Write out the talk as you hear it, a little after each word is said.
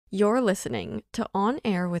You're listening to On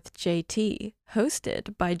Air with JT,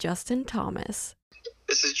 hosted by Justin Thomas.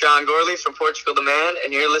 This is John Gorley from Portugal the Man,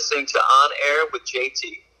 and you're listening to On Air with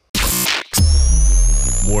JT.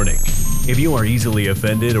 Warning. If you are easily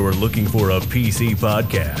offended or looking for a PC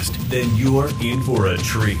podcast, then you're in for a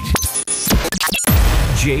treat.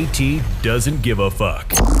 JT doesn't give a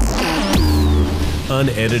fuck.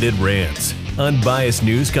 Unedited rants, unbiased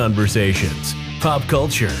news conversations, pop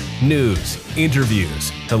culture, news, interviews,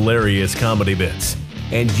 hilarious comedy bits,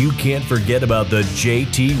 and you can't forget about the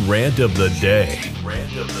JT Rant of the Day.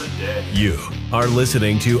 You are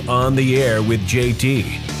listening to On the Air with JT,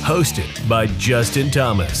 hosted by Justin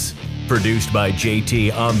Thomas. Produced by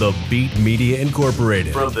JT on The Beat Media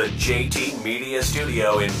Incorporated. From the JT Media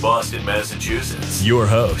Studio in Boston, Massachusetts. Your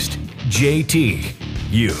host, JT.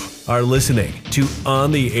 You are listening to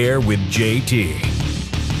On the Air with JT.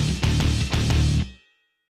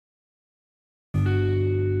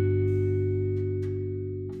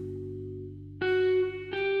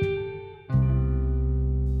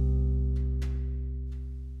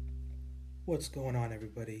 What's going on,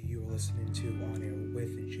 everybody? You are listening to On Air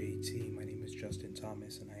with JT. My name is Justin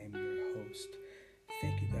Thomas, and I am your host.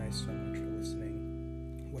 Thank you guys so much for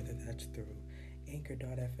listening, whether that's through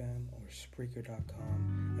Anchor.fm or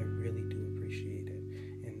Spreaker.com. I really do appreciate it.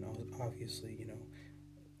 And obviously,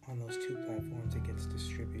 on those two platforms, it gets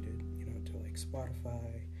distributed, to like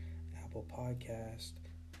Spotify, Apple Podcast,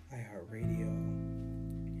 iHeartRadio.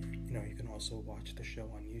 You can also watch the show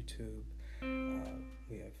on YouTube.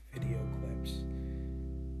 We have video clips.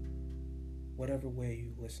 Whatever way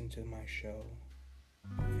you listen to my show,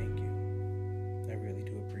 thank you. I really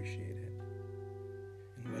do appreciate it.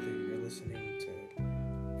 And whether you're listening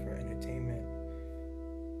for entertainment,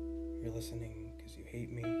 you're listening because you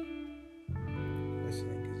hate me,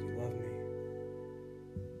 listening because you love me,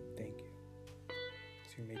 thank you.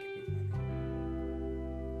 So you're making me money.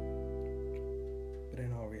 But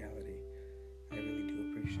in all reality, I really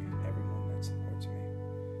do appreciate everyone that supports me.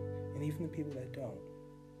 And even the people that don't.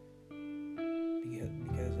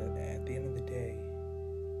 Because at the end of the day,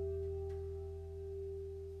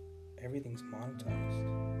 everything's monetized.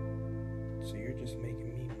 So you're just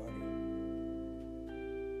making me money.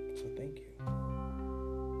 So thank you.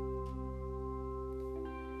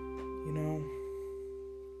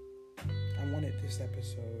 I wanted this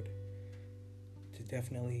episode to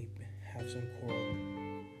definitely have some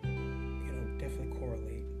definitely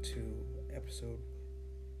correlate to episode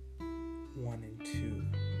 1 and 2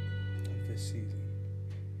 of this season,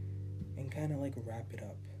 and kind of like wrap it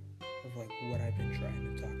up of like what I've been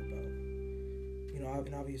trying to talk about. And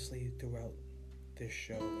obviously throughout this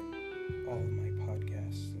show and all of my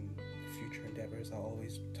podcasts and future endeavors, I'll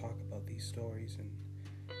always talk about these stories and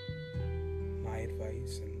my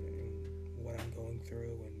advice and what I'm going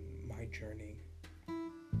through and my journey.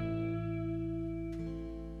 I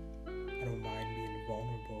don't mind being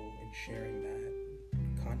vulnerable and sharing that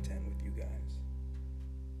content with you guys.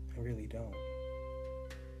 I really don't.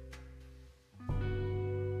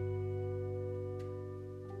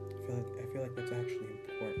 I feel like that's actually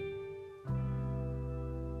important.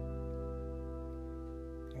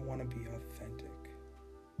 I want to be authentic.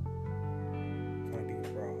 I want to be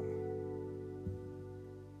raw.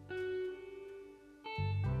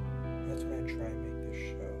 That's what I try and make this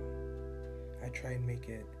show. I try and make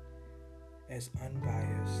it as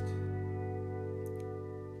unbiased,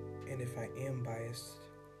 and if I am biased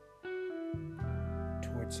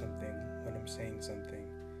towards something when I'm saying something,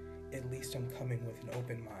 at least I'm coming with an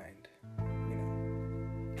open mind.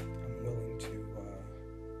 I'm willing to,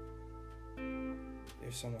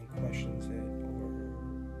 if someone questions it or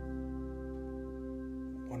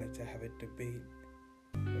wanted to have a debate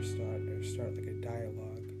or start like a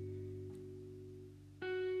dialogue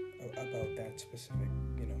about that specific,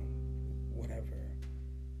 whatever,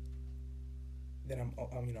 then I'm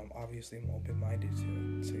obviously I'm open-minded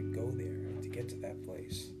to go there, to get to that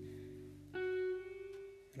place.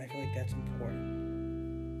 And I feel like that's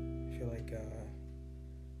important. I feel like a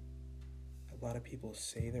lot of people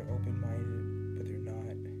say they're open-minded, but they're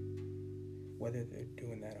not. Whether they're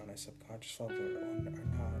doing that on a subconscious level or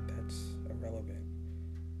not, that's irrelevant.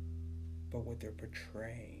 But what they're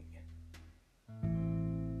portraying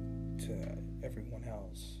to everyone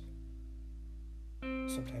else,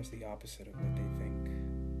 sometimes the opposite of what they think,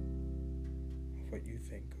 of what you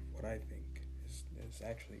think, of what I think, is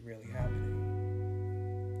actually really happening.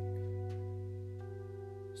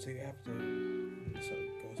 So it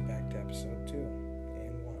goes back to episode 2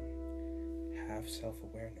 and 1. Have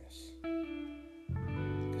self-awareness.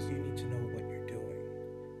 Because you need to know what you're doing.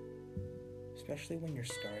 Especially when you're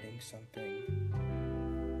starting something,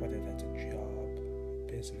 whether that's a job,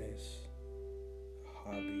 business, a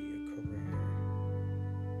hobby, a career,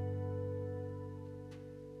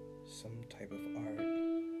 some type of art,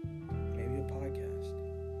 maybe a podcast,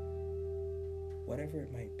 whatever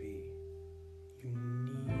it might be, you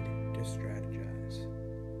need to strategize.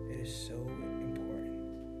 It is so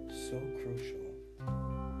important, so crucial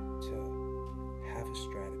to have a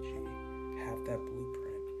strategy, have that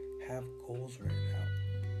blueprint, have goals written out.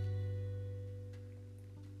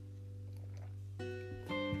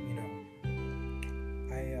 You know,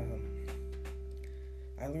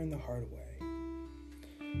 I learned the hard way,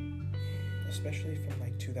 especially from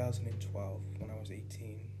like 2012 when I was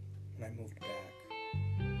 18 and I moved back.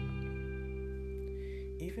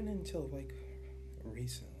 Even until like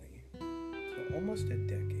recently, so almost a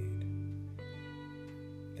decade,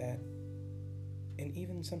 that, and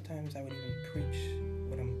even sometimes I would even preach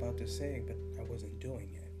what I'm about to say, but I wasn't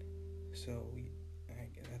doing it. So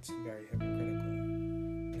that's very hypocritical.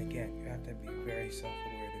 And again, you have to be very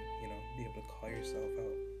self-aware to, be able to call yourself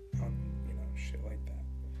out on, shit like that.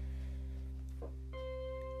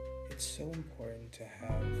 It's so important to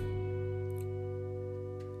have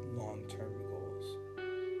long-term goals,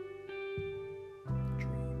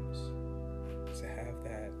 dreams, to have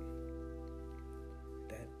that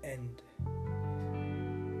end,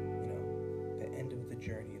 the end of the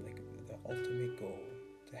journey, like the ultimate goal,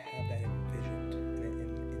 to have that envisioned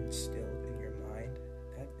and instilled in your mind.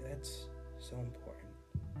 That's so important.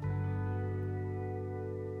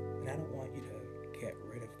 And I don't want you to get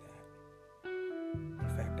rid of that. In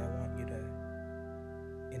fact, I want you to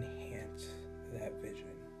enhance that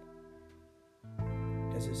vision.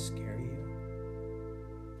 Does it scare you?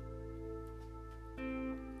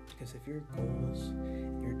 Because if your goals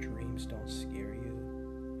and your dreams don't scare you,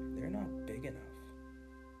 they're not big enough.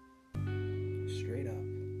 Straight up.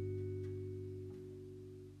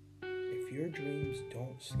 If your dreams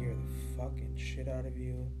don't scare the fucking shit out of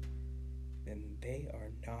you, then they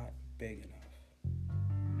are not big enough.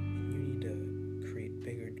 And you need to create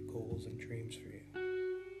bigger goals and dreams for you.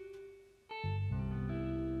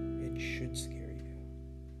 It should scare you.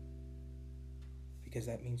 Because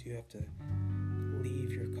that means you have to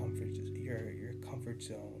leave your comfort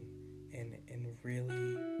zone and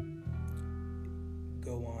really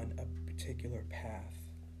go on a particular path,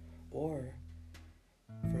 or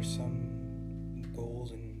for some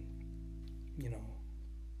goals and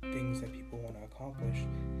things that people want to accomplish,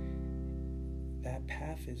 that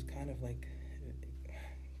path is kind of like,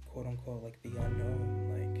 quote unquote, like the unknown.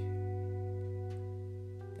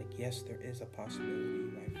 Like yes, there is a possibility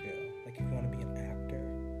you might fail. Like if you want to be an actor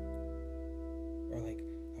or like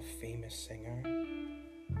a famous singer,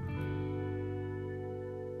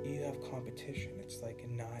 you have competition. It's like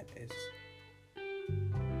not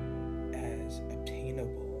as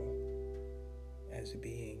obtainable as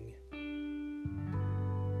being, I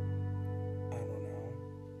don't know,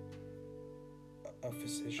 a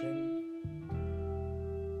physician.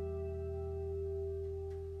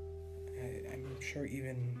 I'm sure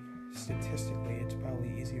even statistically it's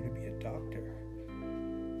probably easier to be a doctor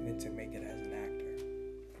than to make it as an actor.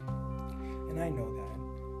 And I know that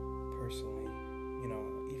personally.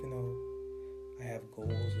 Even though I have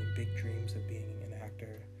goals and big dreams of being an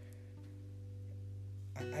actor,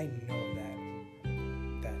 I know that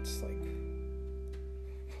that's like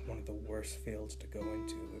one of the worst fields to go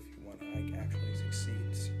into if you want to actually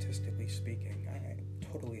succeed, statistically speaking. I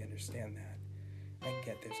totally understand that. I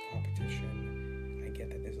get there's competition. I get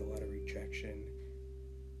that there's a lot of rejection.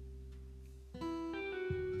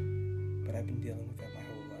 But I've been dealing with that my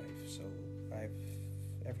whole life. So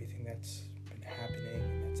everything that's been happening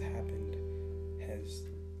and that's happened has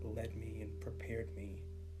led me and prepared me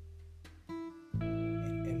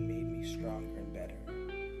and made me stronger and better.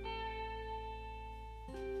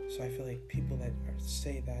 So I feel like people that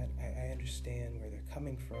say that, I understand where they're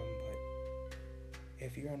coming from, but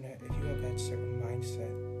if you have that certain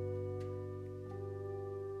mindset,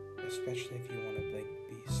 especially if you want to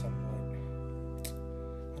be somewhat,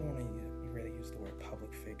 I don't want to really use the word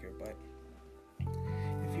public figure, but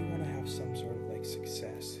if you want to have some sort of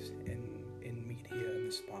success in media, in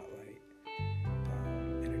the spotlight,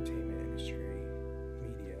 entertainment industry,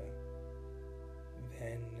 media,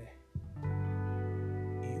 then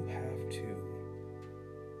you have to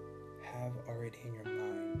have already in your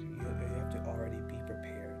mind, you have to already be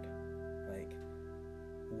prepared,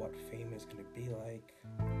 what fame is going to be like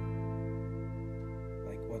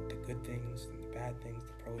what the good things and the bad things,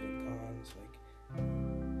 the pros and cons,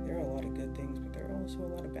 there are a lot of good things, but there are also a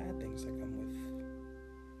lot of bad things that come with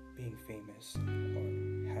being famous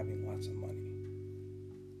or having lots of money.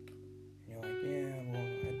 And you're like, yeah, well,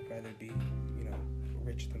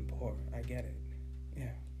 get it.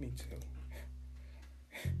 Yeah, me too.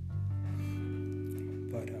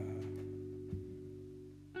 But, yeah,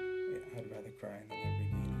 I'd rather cry in a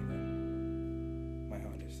Lamborghini than my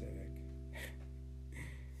Honda Civic.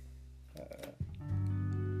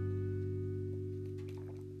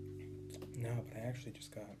 No, but I actually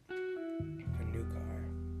just got a new car.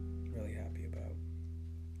 Really happy about.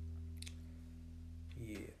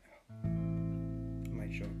 Yeah. I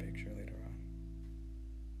might show a picture later on.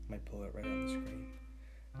 Might pull it right on the screen.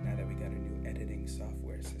 Now that we got a new editing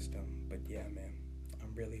software system. But yeah, man,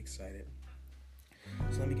 I'm really excited.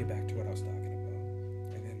 So let me get back to what I was talking about.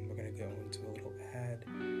 And then we're going to go into a little ad.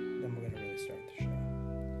 Then we're going to really start the show.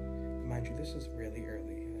 Mind you, this is really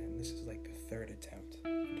early. And this is like the third attempt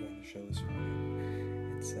doing the show this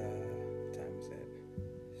morning. It's, what time is it?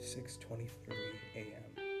 6:23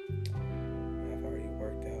 a.m. I've already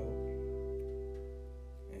worked out.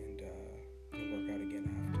 And I'll work out again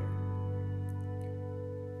after.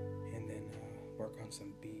 And then work on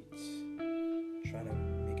some beats. Try to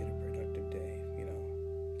make it a productive day, you know.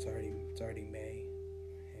 It's already May.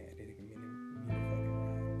 And I didn't mean to fucking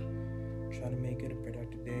rhyme. Try to make it a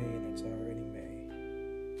productive day, and it's already May.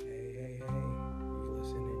 Hey, you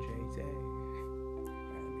listen to JT.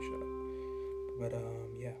 Alright, let me shut up. But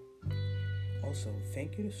yeah. Also,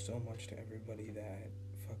 thank you so much to everybody that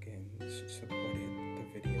fucking supported the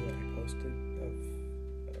video that I posted of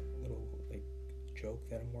a little like joke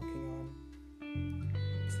that I'm working on.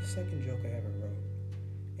 It's the second joke I ever wrote,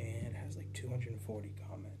 and it has like 240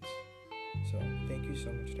 comments. So thank you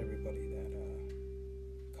so much to everybody that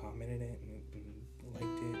commented it and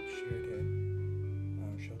liked it, shared it,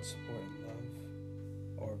 showed support and love,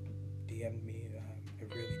 or DM'd me. I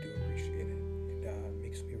really do appreciate it. It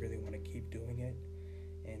makes me really want to keep doing it.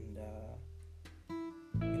 And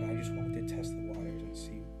you know, I just wanted to test the waters and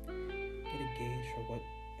see, get a gauge for what,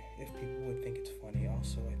 if people would think it's funny.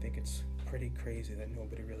 Also, I think it's pretty crazy that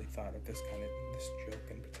nobody really thought of this joke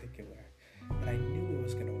in particular. And I knew it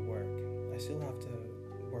was gonna work. I still have to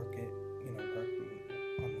work it, you know, work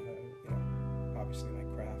on the, you know, obviously my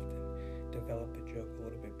craft and develop the joke a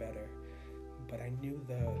little bit better. But I knew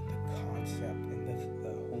the concept and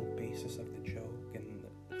the whole basis of the joke and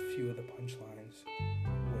a few of the punchlines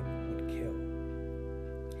would kill.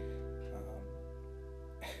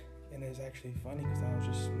 And it's actually funny because I was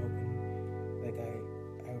just smoking, like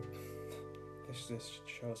this just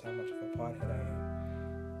shows how much of a pothead I am.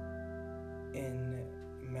 In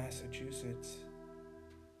Massachusetts,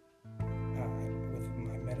 with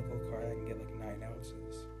my medical card, I can get like 9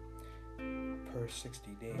 ounces per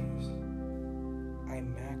 60 days. I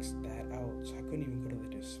maxed that out, so I couldn't even go to the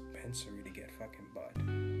dispensary to get fucking bud.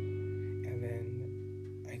 And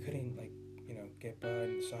then I couldn't, like, you know, get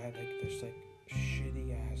bud, so I had like this like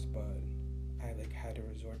shitty ass bud. I like had to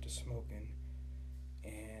resort to smoking,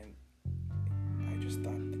 and I just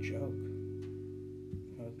thought of the joke.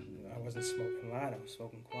 I wasn't smoking loud, I was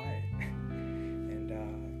smoking quiet. And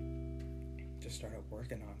just started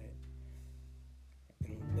working on it.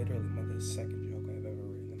 And literally the second joke I've ever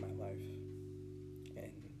written in my life.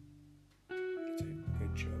 And it's a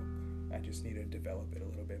good joke. I just need to develop it a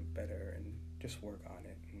little bit better and just work on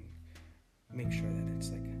it and make sure that it's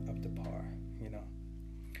like up to par, you know.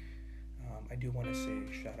 I do want to say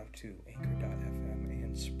shout out to Anchor.fm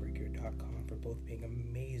and Spreaker.com for both being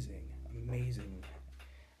amazing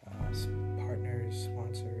partners,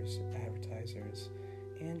 sponsors, advertisers,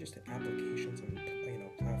 and just applications and, you know,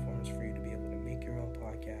 platforms for you to be able to make your own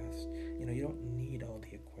podcast. You know, you don't need all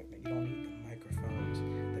the equipment. You don't need the microphones,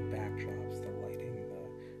 the backdrops, the lighting, the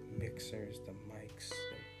mixers, the mics,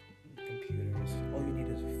 the computers. All you need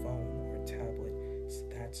is a phone or a tablet. It's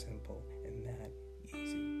that simple and that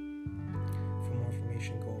easy. For more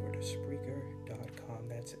information, go over to Spreaker.com.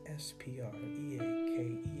 That's SPREAKER.com.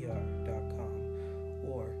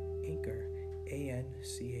 or Anchor,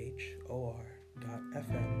 ANCHOR.FM,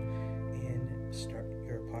 and start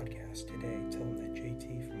your podcast today. Tell them that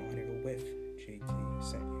JT from On Air with JT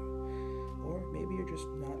sent you. Or maybe you're just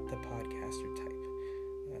not the podcaster type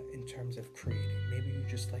in terms of creating. Maybe you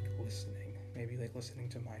just like listening. Maybe you like listening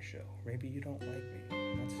to my show. Maybe you don't like me.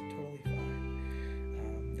 That's totally fine.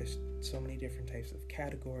 There's so many different types of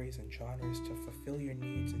categories and genres to fulfill your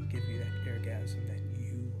needs and give you that orgasm that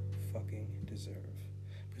you fucking deserve.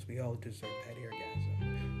 Because we all deserve that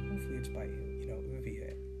orgasm. Hopefully it's by, you know,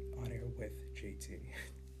 via On Air with JT.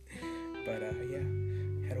 But yeah,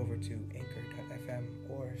 head over to Anchor.fm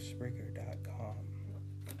or Spreaker.com.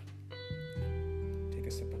 Take a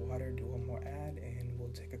sip of water, do one more ad, and we'll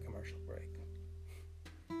take a commercial break.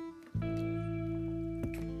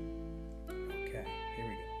 Okay, here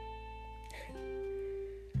we go.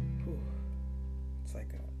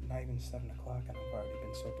 almost 7 o'clock and I've already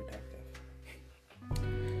been so productive.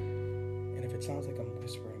 And if it sounds like I'm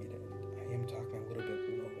whispering it in, I am talking a little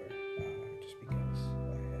bit lower, just because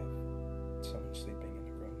I have someone sleeping in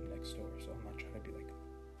the room next door, so I'm not trying to be like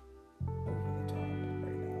over the top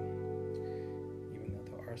right now, even though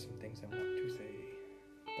there are some things I want to say,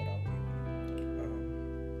 but I'll wait.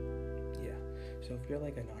 Yeah, so if you're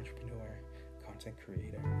like an entrepreneur, content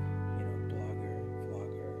creator, blogger,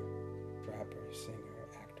 vlogger, rapper, singer,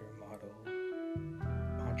 actor, model,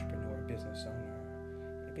 entrepreneur, business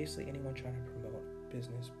owner, basically anyone trying to promote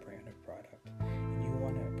business, brand, or product, and you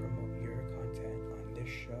want to promote your content on this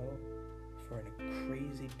show for a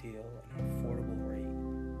crazy deal and an affordable rate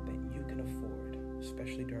that you can afford,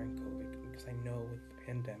 especially during COVID, because I know with the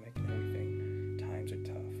pandemic and everything, times are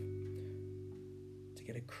tough. To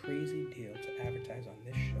get a crazy deal to advertise on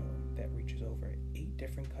this show that reaches over 8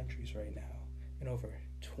 different countries right now, and over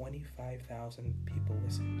 25,000 people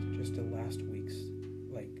listened just to last week's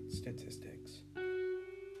statistics.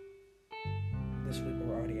 This week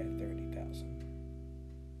we're already at 30,000.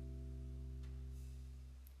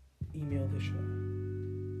 Email the show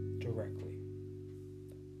directly.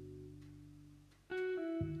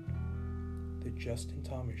 The Justin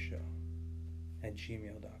Thomas Show at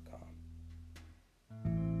gmail.com.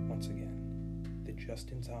 Once again, the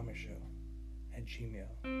Justin Thomas Show at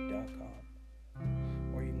gmail.com.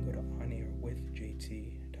 Or you can go to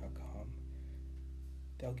onairwithjt.com.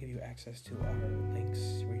 They'll give you access to our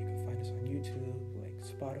links where you can find us on YouTube, like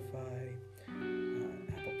Spotify,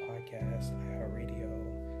 Apple Podcasts, iHeartRadio,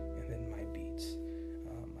 and then My Beats.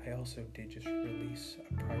 I also did just release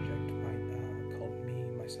a project called Me,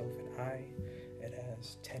 Myself, and I. It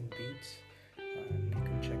has 10 beats. You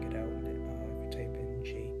can check it out if you type in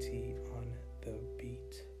JT on the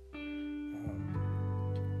beat.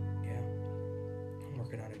 I'm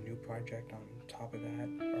working on a new project on top of that.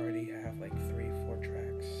 I already have 3-4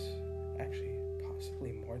 tracks, actually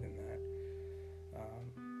possibly more than that.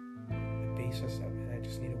 The basis of it, I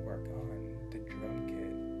just need to work on the drum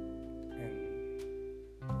kit, and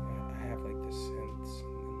I have the synths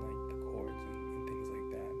and the chords and things like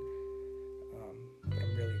that. But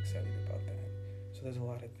I'm really excited about that. So there's a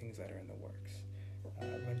lot of things that are in the works.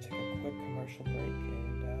 I'm going to take a quick commercial break,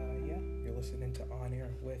 and you're listening to On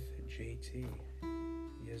Air with JT.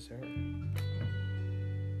 Yes, sir.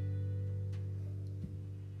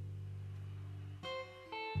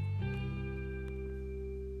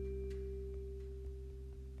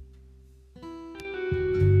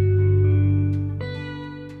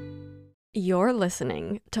 You're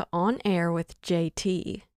listening to On Air with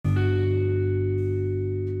JT.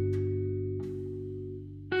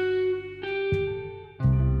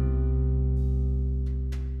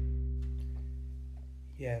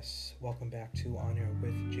 Yes, welcome back to On Air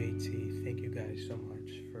with JT. Thank you guys so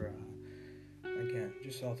much for, again,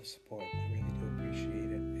 just all the support. I really do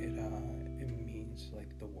appreciate it. It means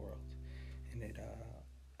the world, and it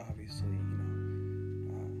obviously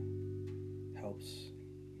helps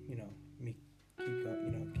me keep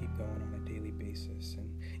going on a daily basis,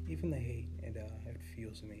 and even the hate, it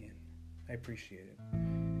fuels me, and I appreciate it.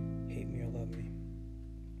 Hate me or love me.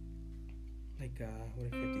 What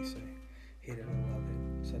did 50 say? Hate it or love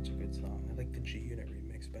it. Such a good song. I like the G Unit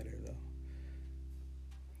remix better though.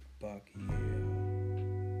 Buck, Yale,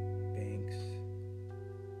 Banks,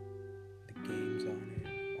 the Game's on it,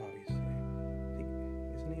 obviously.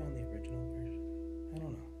 Isn't he on the original version? I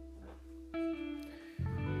don't know.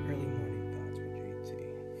 Early morning thoughts with JT.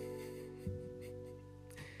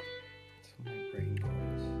 That's how my brain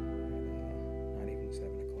goes at not even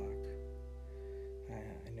 7 o'clock. I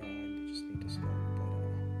know I just need to smoke, but I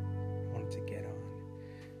wanted to get on,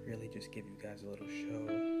 really just give you guys a little show.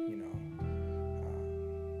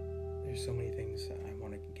 There's so many things that I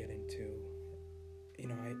want to get into. I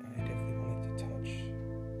definitely wanted to touch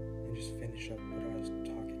and just finish up what I was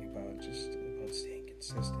talking about, just about staying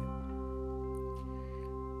consistent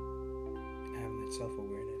and having that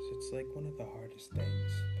self-awareness. It's one of the hardest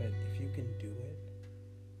things, but if you can do it,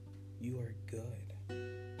 you are good.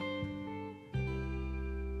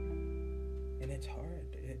 And it's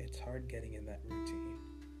hard. It's hard getting in that routine.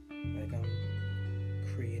 I'm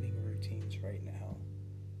creating routines right now,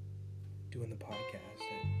 doing the podcast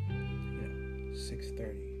at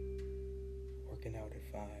 6:30, working out at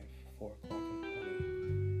 5, 4 o'clock in the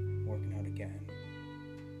morning, working out again,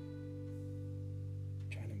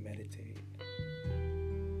 trying to meditate.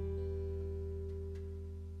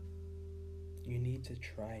 You need to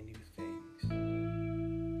try new things.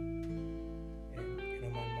 And my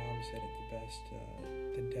mom said it the best.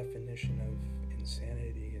 The definition of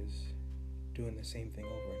insanity is doing the same thing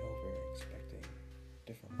over and over, expecting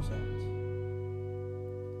different results.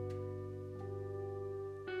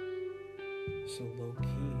 So low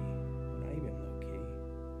key, not even low key,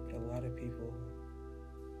 but a lot of people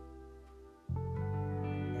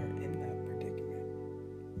are in that predicament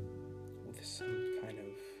with some kind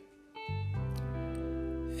of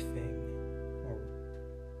thing or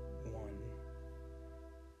one.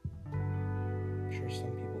 I'm sure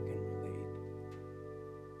some people can relate.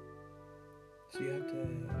 So you have to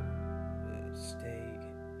stay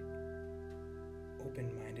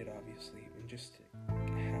open-minded, obviously, and just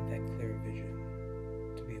have that clear vision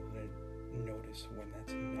to be able to notice when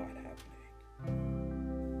that's not happening.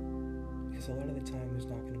 Because a lot of the time there's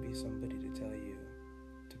not going to be somebody to tell you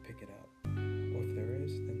to pick it up. Or if there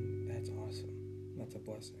is, then that's awesome. That's a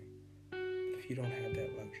blessing. But if you don't have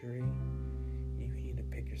that luxury, you need to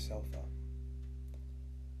pick yourself up.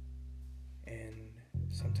 And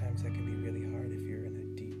sometimes that can be really hard if you're in a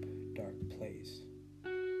deep, dark place.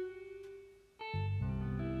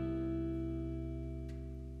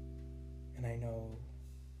 And I know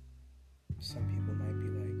some people might be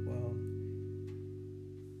like, well,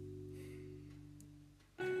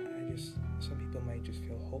 some people might just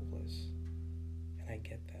feel hopeless. And I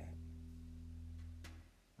get that.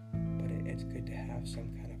 But it's good to have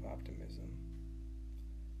some kind of optimism.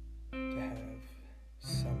 To have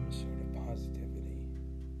some sort of positivity.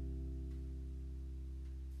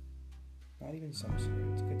 Not even some sort,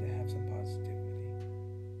 it's good to have some positivity.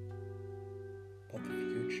 About the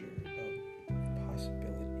future, about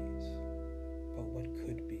possibilities, about what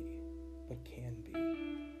could be, what can be,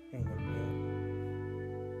 and what will.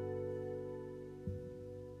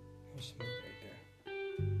 That was smooth right there.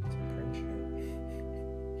 Some cringe shit.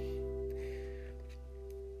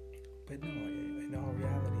 But no, in all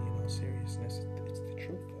reality, in all seriousness, it's the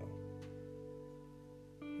truth though.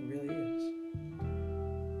 It really is.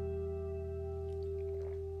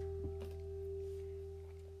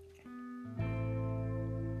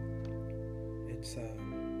 It's, I don't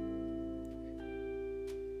know,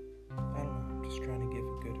 I'm just trying to give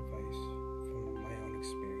good advice from my own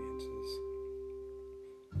experiences.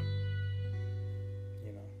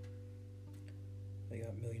 You know, they got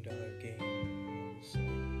 $1 million game, it's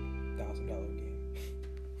 $1,000 game.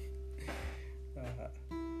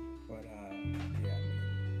 Yeah,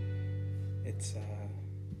 it's,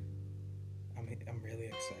 I'm really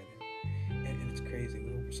excited. And it's crazy.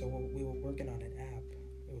 We were working on an app.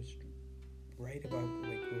 It was right about,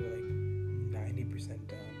 we were 90%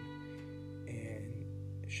 done, and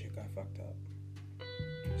shit got fucked up.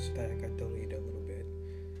 So that got delayed a little bit,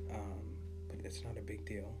 but it's not a big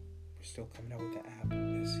deal. We're still coming out with the app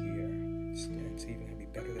this year. It's even going to be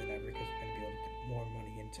better than ever because we're going to be able to put more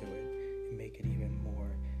money into it and make it even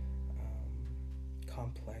more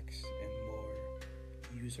complex and more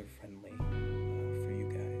user-friendly for you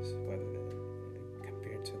guys,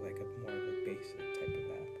 compared to like a more of a basic type of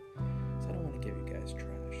app. So I don't want to give you guys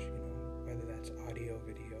trash, whether that's audio,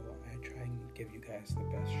 video. I try and give you guys the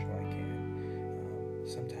best show I can.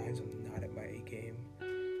 Sometimes I'm not at my A game,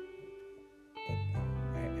 but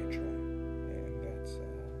I try, and that's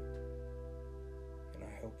I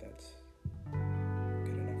hope that's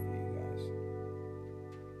good enough for you guys.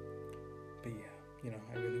 But yeah,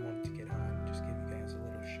 I really wanted to get on, just give you guys a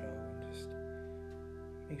little show and just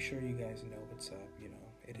make sure you guys know what's up.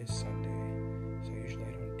 It is Sunday, so usually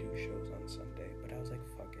I don't do shows on Sunday, but I was like,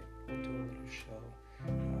 fuck it, we'll do a little show,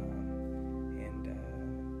 and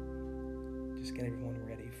just get everyone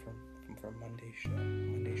ready for Monday's show.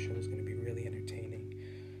 Monday's show is going to be really entertaining.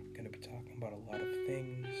 I'm going to be talking about a lot of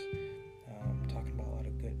things, talking about a lot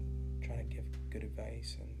of trying to give good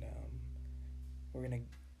advice, and we're going to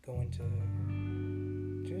go into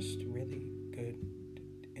just really good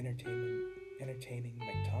entertaining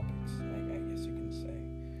like topics, I guess you can say.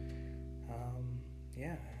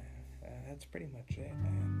 Yeah, that's pretty much it,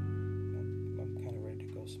 man. I'm kind of ready to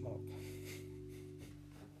go smoke.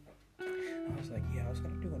 I was like, I was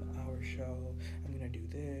gonna do an hour show. I'm gonna do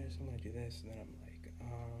this, and then I'm like,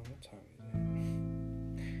 what time is it?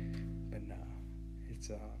 But nah, it's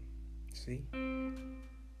see,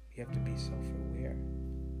 you have to be self-aware.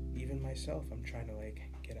 Even myself, I'm trying to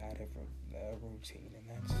get out of a routine, and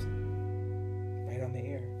that's right on the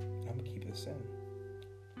air. And I'm gonna keep this in,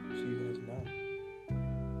 so you guys know.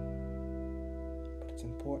 But it's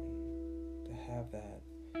important to have that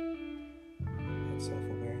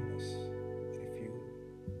self-awareness. That if you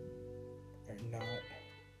are not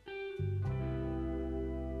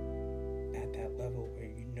at that level where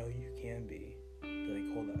you can be like,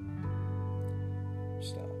 hold up,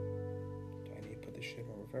 stop. Do I need to put this shit in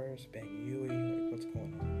reverse, bang Yui, what's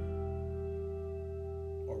going on?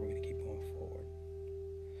 Or we're gonna keep going forward.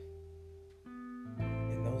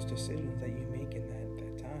 decisions that you make in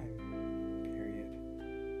that time period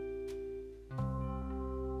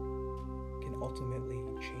can ultimately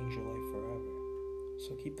change your life forever.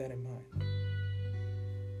 So keep that in mind.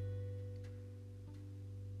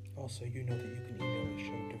 Also, you know that you can email the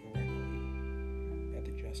show directly at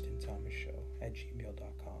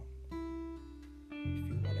thejustinthomasshow@gmail.com. If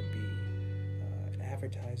you want to be an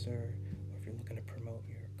advertiser, or if you're looking to promote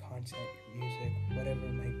your content, your music, whatever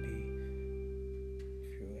it might be,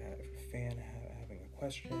 if you're a fan having a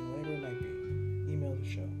question, whatever it might be, email the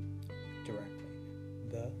show directly,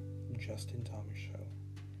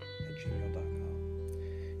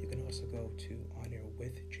 thejustinthomasshow@gmail.com. You can also go to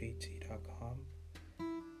onairwithjt.com,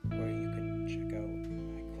 where you can check out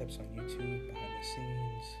my clips on YouTube, behind the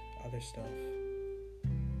scenes, other stuff,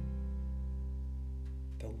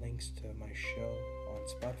 the links to my show on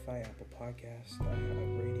Spotify, Apple Podcasts, a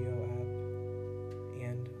radio app,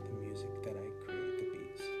 and the music that I create, the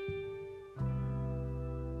beats.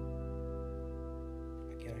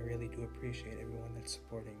 Again, I really do appreciate everyone that's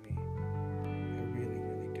supporting me. I really,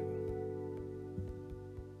 really do.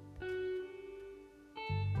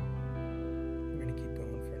 We're gonna keep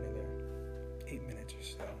going for another 8 minutes or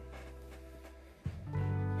so.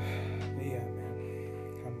 But yeah, man,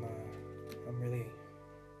 I'm really,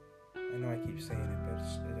 I know I keep saying it, but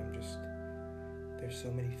there's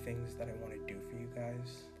so many things that I want to do for you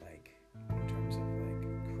guys, like in terms of like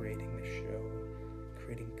creating the show,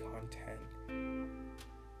 creating content.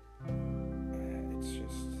 It's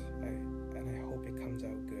just, I hope it comes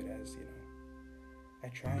out good, as I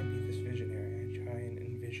try and be this visionary. I try and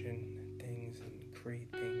envision things and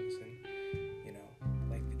create things, and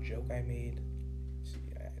like the joke I made,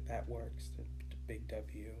 that works, the big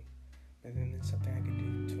W. And then it's something I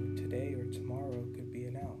could do today or tomorrow, could be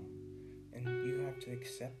an L. And you have to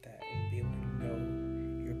accept that and be able to know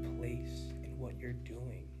your place in what you're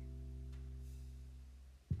doing.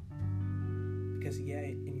 Because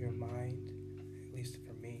in your mind, at least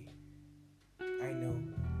for me, I know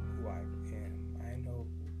who I am. I know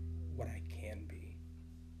what I can be.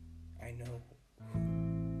 I know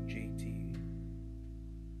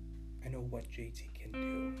what JT can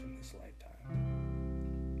do in this lifetime.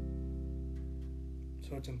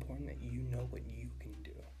 So it's important that you know what you can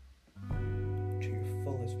do to your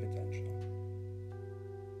fullest potential.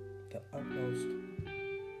 The utmost,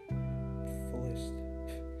 fullest.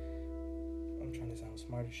 I'm trying to sound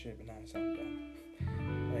smart as shit, but not sound dumb.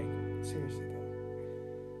 Like, seriously though.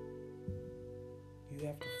 You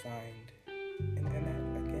have to find, and that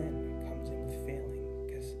again comes in with failing,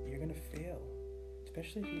 because you're gonna fail.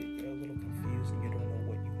 Especially if you're a little confused and you don't know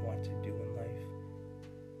what you want to do in life.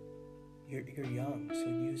 You're young, so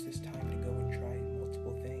use this time to go and try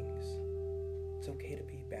multiple things. It's okay to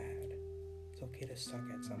be bad. It's okay to suck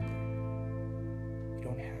at something. You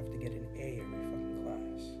don't have to get an A every fucking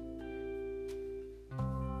class.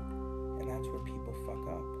 And that's where people fuck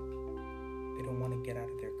up. They don't want to get out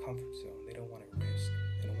of their comfort zone. They don't want to risk.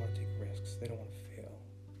 They don't want to take risks. They don't want to fail.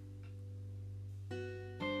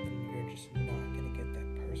 And you're just not going to get that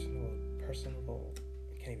personal, I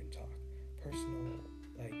can't even talk, personal,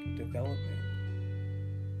 development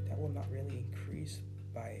that will not really increase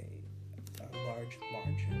by a large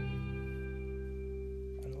margin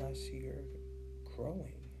unless you're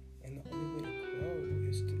growing. And the only way to grow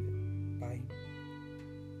is by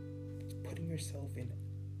putting yourself in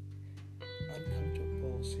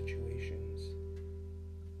uncomfortable situations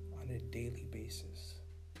on a daily basis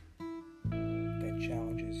that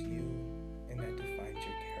challenges you and that defines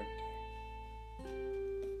your character.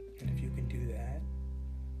 And if you can do that,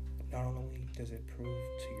 not only does it prove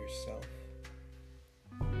to yourself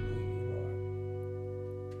who you are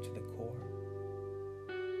to the core,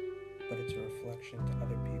 but it's a reflection to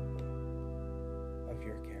other people of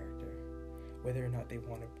your character. Whether or not they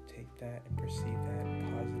want to take that and perceive that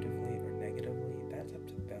positively or negatively, that's up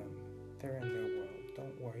to them. They're in their world.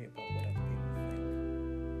 Don't worry about what other people think.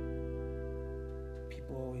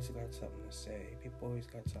 People always got something to say. People always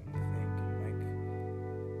got something to think.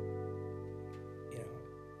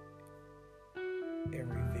 And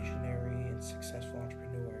every visionary and successful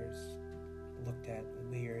entrepreneur is looked at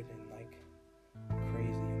weird and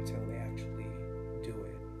crazy until they actually do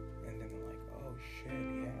it. And then they're like, oh shit,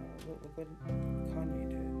 yeah, look what Kanye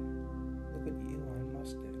did. Look what Elon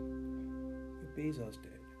Musk did. What Bezos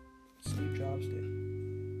did. What Steve Jobs did.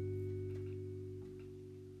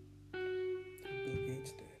 What Bill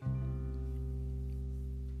Gates did.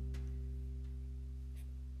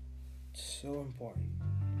 It's so important.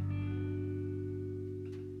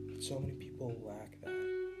 So many people lack that,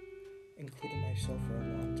 including myself for a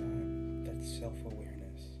long time, that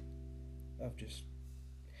self-awareness of just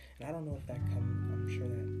And I don't know if that comes, I'm sure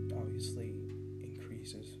that obviously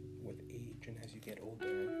increases with age and as you get older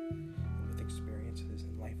and with experiences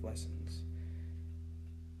and life lessons.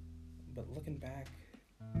 But looking back,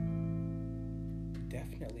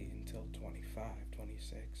 definitely until 25,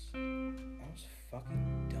 26, I was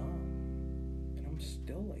fucking dumb. And I'm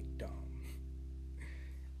still like dumb.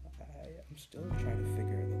 I'm still trying to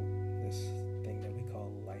figure this thing that we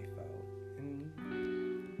call life out. And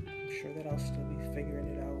I'm sure that I'll still be figuring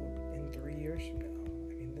it out in 3 years from now.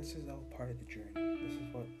 I mean, this is all part of the journey. This is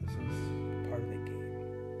part of the game.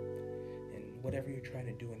 And whatever you're trying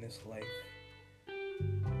to do in this life,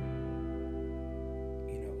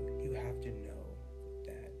 you have to know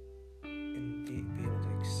that and be able to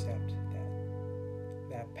accept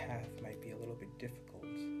that path might be a little bit difficult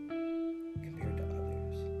compared to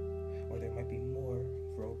others, or there might be more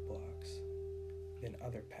roadblocks than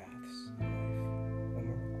other paths in life, or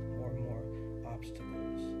more and more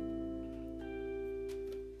obstacles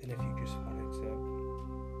than if you just wanted to,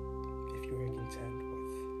 if you were content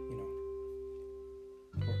with,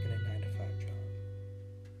 working a 9-to-5 job.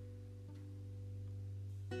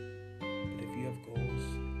 But if you have goals,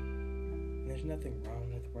 and there's nothing wrong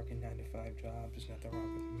with working 9-to-5 jobs, there's nothing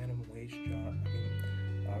wrong with minimum wage job. I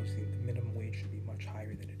mean, obviously the minimum wage should be much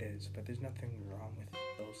higher than it is, but there's nothing wrong with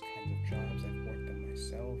those kinds of jobs. I've worked them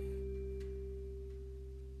myself.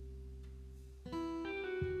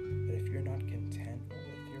 But if you're not content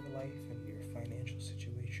with your life and your financial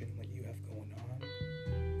situation, what you have going on,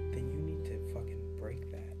 then you need to fucking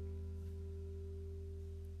break that.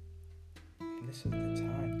 And this is the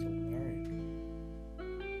time to learn.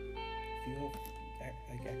 If you have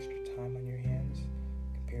like extra time on your hands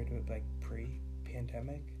compared to like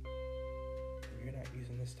pre-pandemic, and you're not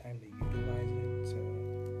using this time to utilize it to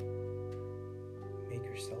make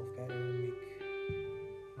yourself better, make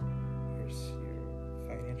your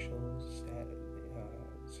financial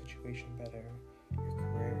situation better, your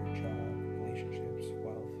career, your job, relationships,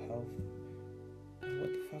 wealth, health, then what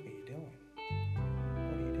the fuck are you doing?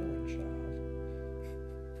 What are you doing, child?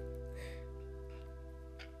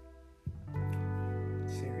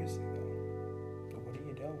 Seriously though, but what are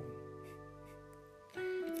you doing?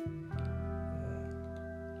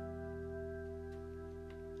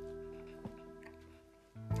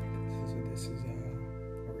 This is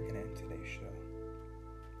where we're gonna end today's show.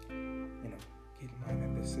 Keep in mind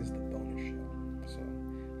that this is the bonus show. So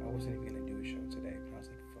I wasn't even gonna do a show today, but I was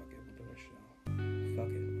like, fuck it, we'll do a show. Fuck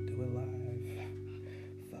it, we'll do it live.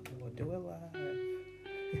 Fuck it, we'll do it live.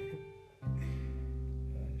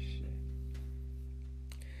 Oh shit.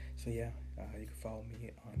 So yeah, you can follow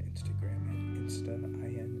me on Instagram at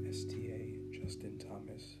INSTA Justin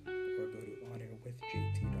Thomas, or go to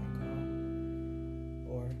onairwithjt.com,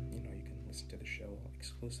 or you can listen to the show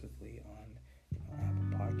exclusively on Apple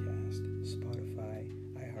Podcast, Spotify,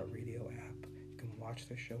 iHeartRadio app. You can watch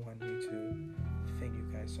the show on YouTube. Thank you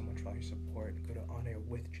guys so much for all your support. Go to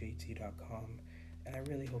onairwithjt.com, and I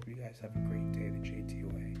really hope you guys have a great day the JT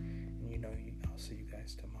way. And I'll see you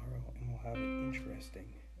guys tomorrow, and we'll have an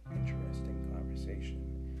interesting conversation.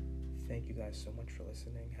 Thank you guys so much for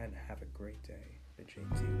listening, and have a great day the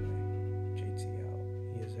JT way. JT out.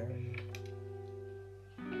 Yes, sir.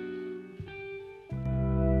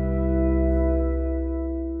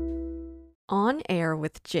 On Air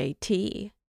with JT.